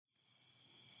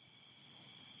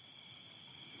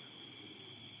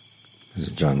As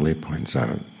John Lee points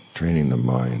out, training the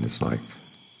mind is like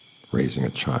raising a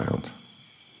child.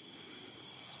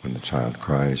 When the child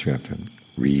cries, you have to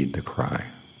read the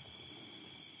cry.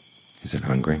 Is it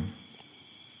hungry?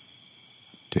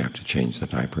 Do you have to change the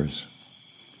diapers?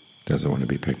 Does it want to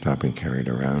be picked up and carried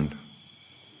around?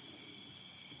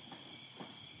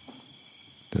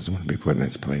 Does it want to be put in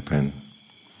its playpen?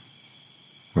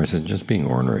 Or is it just being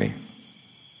ornery?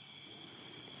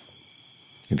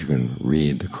 If you can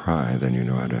read the cry, then you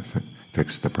know how to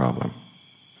fix the problem.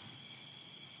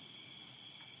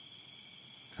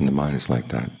 And the mind is like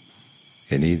that.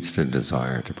 It needs to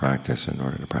desire to practice in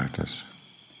order to practice.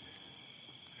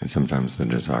 And sometimes the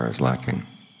desire is lacking.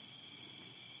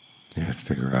 You have to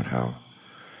figure out how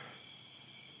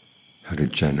to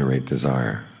generate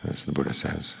desire, as the Buddha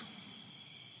says.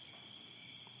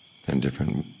 And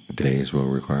different days will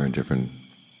require different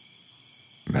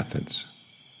methods,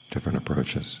 different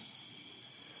approaches.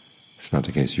 It's not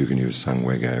the case you can use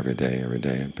Sangwega every day.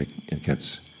 It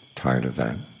gets tired of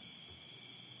that.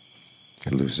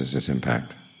 It loses its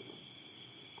impact.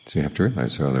 So you have to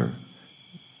realize there are other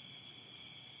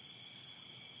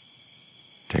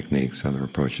techniques, other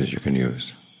approaches you can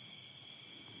use.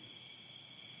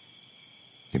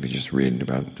 If you just read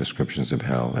about descriptions of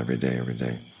hell every day,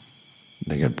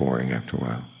 they get boring after a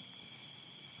while.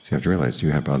 So you have to realize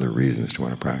you have other reasons to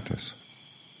want to practice.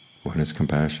 One is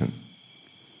compassion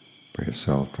for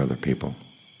yourself, for other people.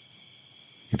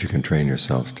 If you can train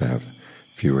yourself to have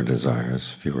fewer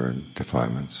desires, fewer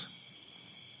defilements,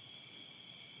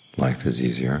 life is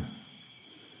easier,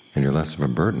 and you're less of a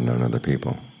burden on other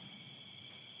people.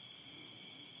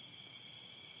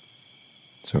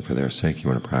 So for their sake you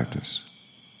want to practice.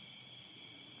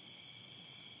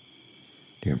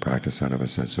 You can practice out of a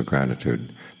sense of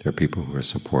gratitude. There are people who are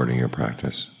supporting your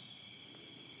practice.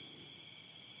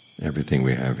 Everything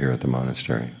we have here at the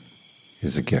monastery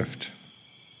is a gift.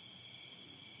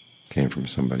 Came from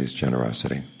somebody's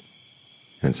generosity. And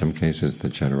in some cases the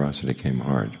generosity came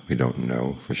hard. We don't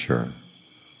know for sure.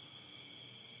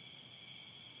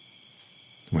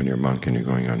 When you're a monk and you're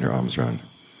going on your alms round,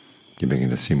 you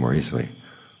begin to see more easily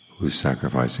who's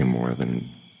sacrificing more than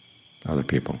other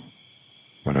people.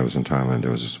 When I was in Thailand,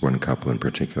 there was this one couple in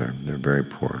particular. They were very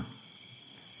poor,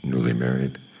 newly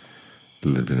married.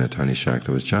 They lived in a tiny shack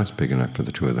that was just big enough for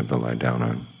the two of them to lie down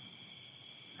on.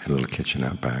 Had a little kitchen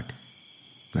out back.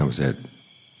 That was it.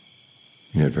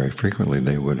 And yet very frequently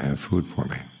they would have food for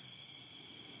me.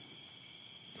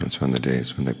 And so on the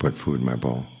days when they put food in my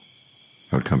bowl,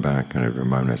 I would come back and I'd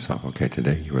remind myself, okay,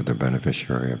 today you are the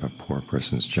beneficiary of a poor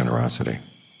person's generosity.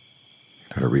 You've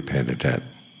got to repay the debt.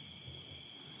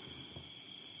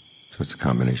 So it's a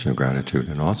combination of gratitude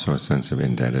and also a sense of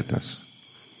indebtedness.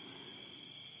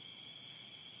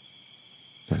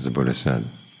 As the Buddha said,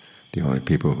 the only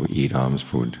people who eat alms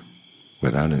food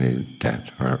without any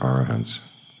debt are arahants.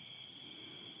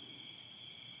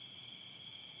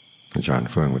 And John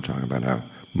Fuang would talk about how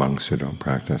monks who don't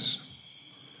practice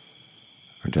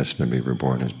are destined to be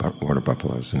reborn as water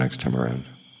buffaloes the next time around,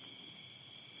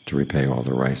 to repay all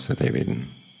the rice that they've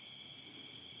eaten.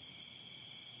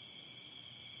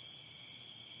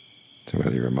 So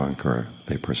whether you're a monk or a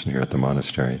lay person here at the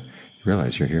monastery, you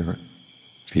realize you're here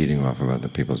feeding off of other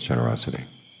people's generosity.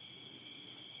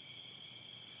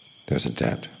 There's a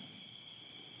debt.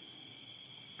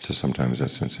 So sometimes that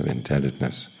sense of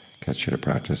indebtedness gets you to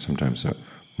practice, sometimes a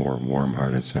more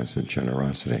warm-hearted sense of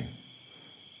generosity,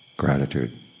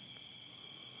 gratitude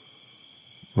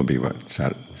will be what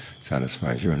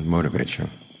satisfies you and motivates you.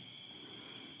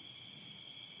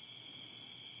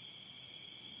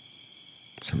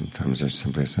 Sometimes there's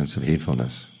simply a sense of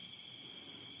heedfulness.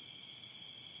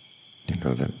 You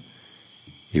know that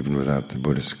even without the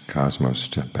Buddhist cosmos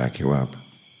to back you up,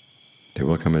 there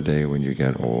will come a day when you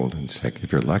get old and sick,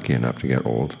 if you're lucky enough to get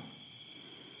old,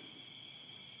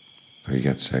 or you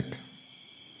get sick.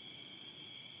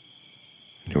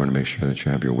 You want to make sure that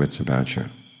you have your wits about you.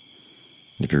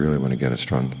 If you really want to get a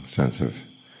strong sense of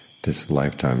this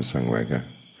lifetime Sangwega,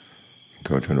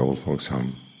 go to an old folks'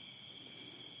 home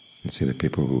and see the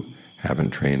people who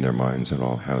haven't trained their minds at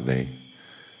all, how they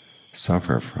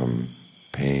suffer from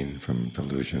pain, from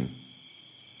delusion,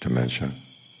 dementia.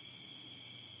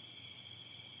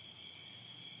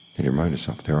 And you remind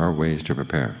yourself, there are ways to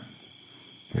prepare.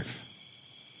 If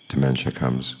dementia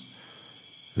comes,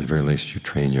 at the very least you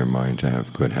train your mind to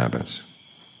have good habits.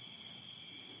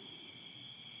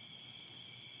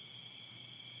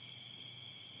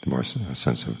 The more a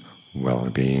sense of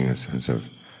well-being, a sense of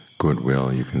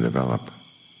goodwill you can develop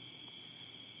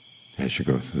as you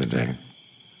go through the day,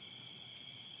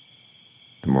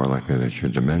 the more likely that your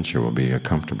dementia will be a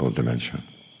comfortable dementia,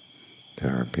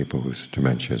 There are people whose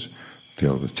dementia is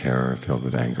filled with terror, filled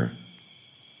with anger.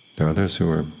 There are others who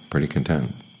are pretty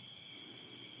content.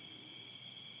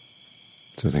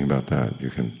 So think about that. You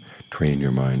can train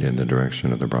your mind in the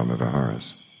direction of the Brahma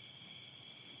Viharas.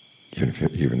 Even if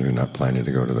you're not planning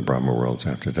to go to the Brahma worlds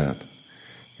after death,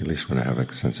 you at least want to have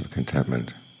a sense of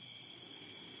contentment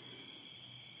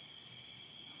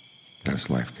as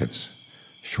life gets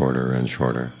shorter and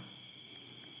shorter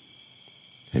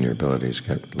and your abilities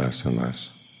get less and less.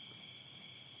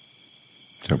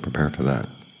 So prepare for that.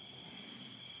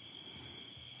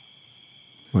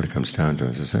 What it comes down to,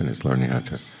 as I said, is learning how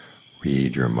to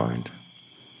read your mind,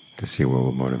 to see what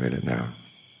will motivate it now,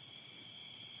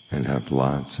 and have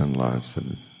lots and lots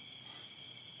of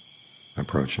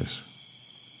approaches.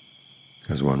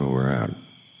 Because one will wear out.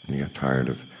 You get tired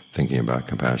of thinking about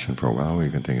compassion for a while,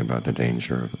 you can think about the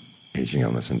danger of aging,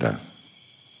 illness, and death.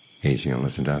 Aging,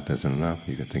 illness, and death isn't enough.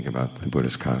 You can think about the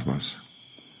Buddhist cosmos.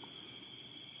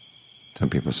 Some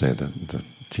people say that the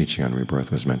teaching on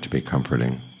rebirth was meant to be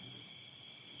comforting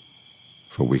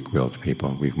for weak-willed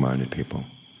people, weak-minded people.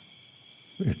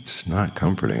 It's not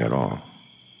comforting at all.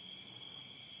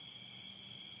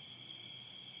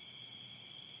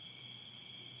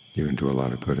 You can do a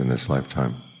lot of good in this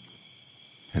lifetime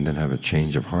and then have a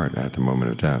change of heart at the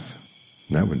moment of death.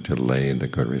 And that would delay the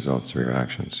good results of your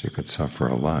actions. You could suffer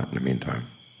a lot in the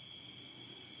meantime.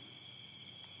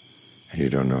 And you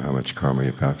don't know how much karma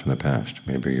you've got from the past.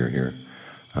 Maybe you're here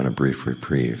on a brief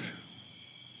reprieve,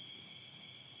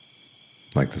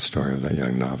 like the story of that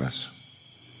young novice.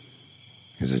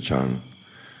 He said John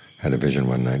had a vision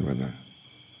one night where the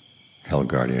hell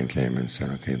guardian came and said,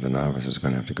 okay, the novice is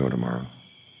going to have to go tomorrow.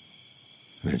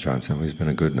 And then John said, well, he's been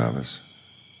a good novice.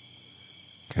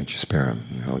 Can't you spare him?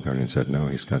 And the hell guardian said, no,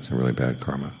 he's got some really bad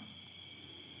karma.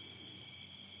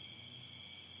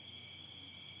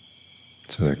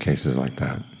 So there are cases like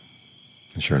that.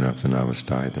 And sure enough, the novice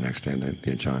died the next day. The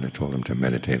Ajahn had told him to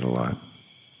meditate a lot,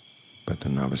 but the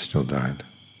novice still died.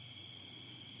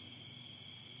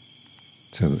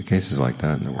 So there are cases like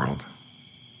that in the world.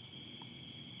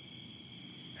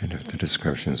 And if the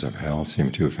descriptions of hell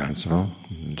seem too fanciful,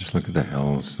 just look at the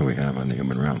hells that we have on the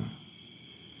human realm.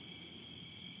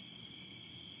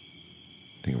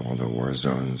 Think of all the war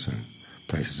zones and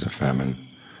places of famine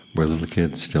where little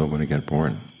kids still want to get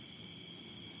born.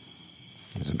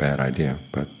 It's a bad idea,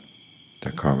 but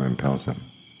their karma impels them.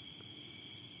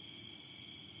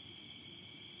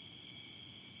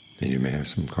 And you may have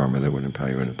some karma that would impel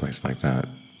you in a place like that.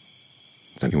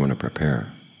 Then you want to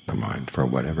prepare the mind for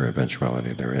whatever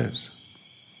eventuality there is.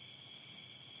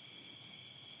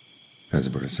 As the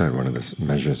Buddha said, one of the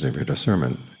measures of your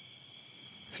discernment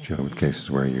is to deal with cases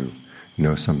where you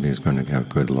know somebody is going to have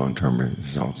good long-term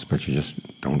results, but you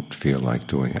just don't feel like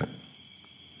doing it.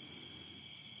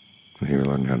 And you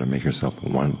learn how to make yourself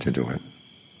want to do it.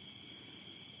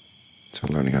 So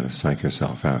learning how to psych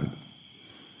yourself out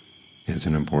is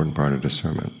an important part of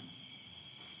discernment.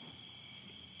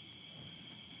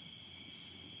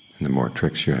 And the more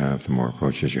tricks you have, the more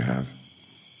approaches you have,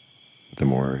 the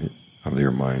more of your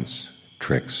mind's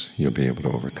tricks you'll be able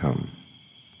to overcome.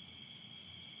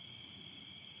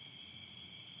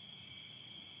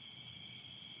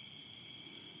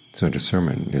 So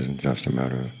discernment isn't just a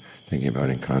matter of thinking about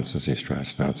inconstancy,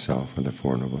 stress, not self, or the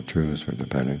Four Noble Truths, or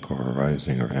dependent, core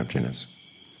arising, or emptiness.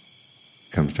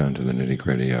 It comes down to the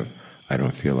nitty-gritty of, I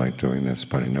don't feel like doing this,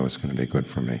 but I know it's going to be good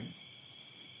for me.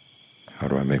 How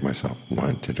do I make myself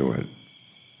want to do it?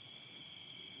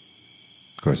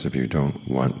 Of course, if you don't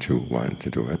want to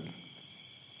do it,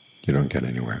 you don't get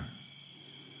anywhere.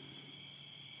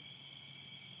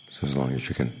 So as long as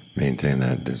you can maintain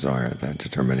that desire, that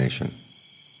determination,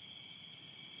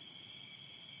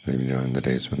 in the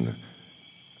days when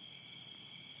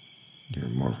your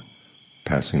more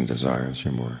passing desires,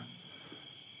 your more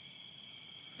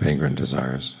vagrant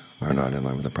desires are not in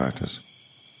line with the practice,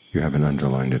 you have an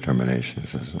underlying determination that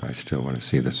says, I still want to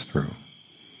see this through.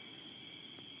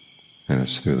 And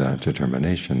it's through that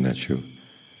determination that you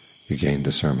gain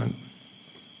discernment.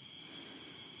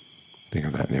 Think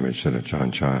of that image that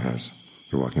Ajahn Chah has.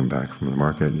 You're walking back from the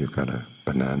market, you've got a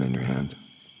banana in your hand.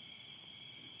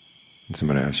 And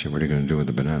somebody asks you, what are you going to do with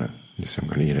the banana? You say, I'm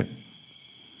going to eat it.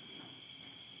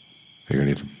 Are you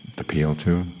going to eat the peel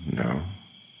too? No.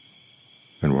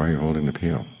 Then why are you holding the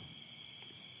peel?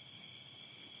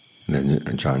 And then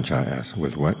Ajahn Chah asks,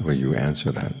 with what will you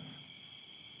answer that?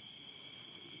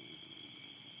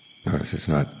 Notice it's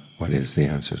not what is the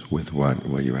answer, it's with what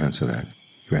will you answer that.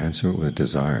 You answer it with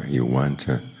desire. You want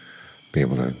to be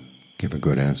able to give a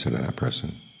good answer to that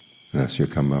person. And that's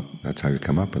how you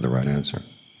come up with the right answer.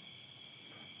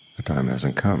 The time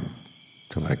hasn't come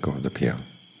to let go of the peel.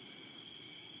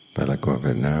 If I let go of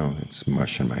it now, it's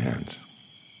mush in my hands.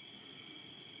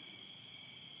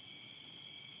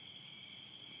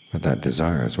 But that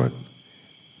desire is what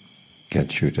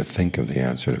gets you to think of the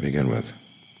answer to begin with.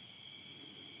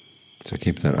 So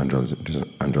keep that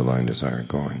underlying desire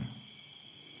going,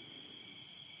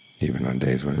 even on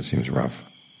days when it seems rough.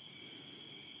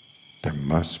 There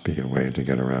must be a way to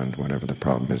get around whatever the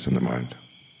problem is in the mind.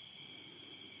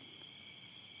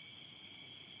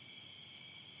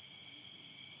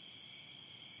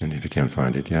 And if you can't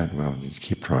find it yet, well, you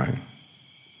keep trying.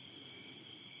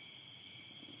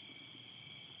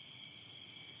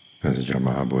 As Ajahn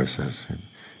Mahabua says,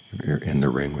 if you're in the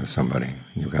ring with somebody,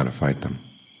 you've got to fight them.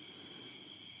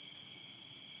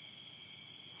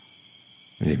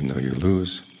 And even though you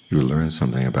lose, you learn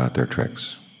something about their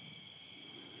tricks.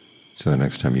 So the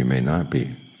next time you may not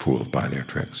be fooled by their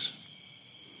tricks.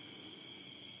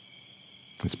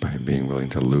 It's by being willing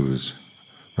to lose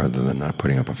rather than not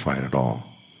putting up a fight at all.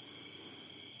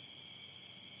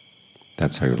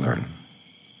 That's how you learn.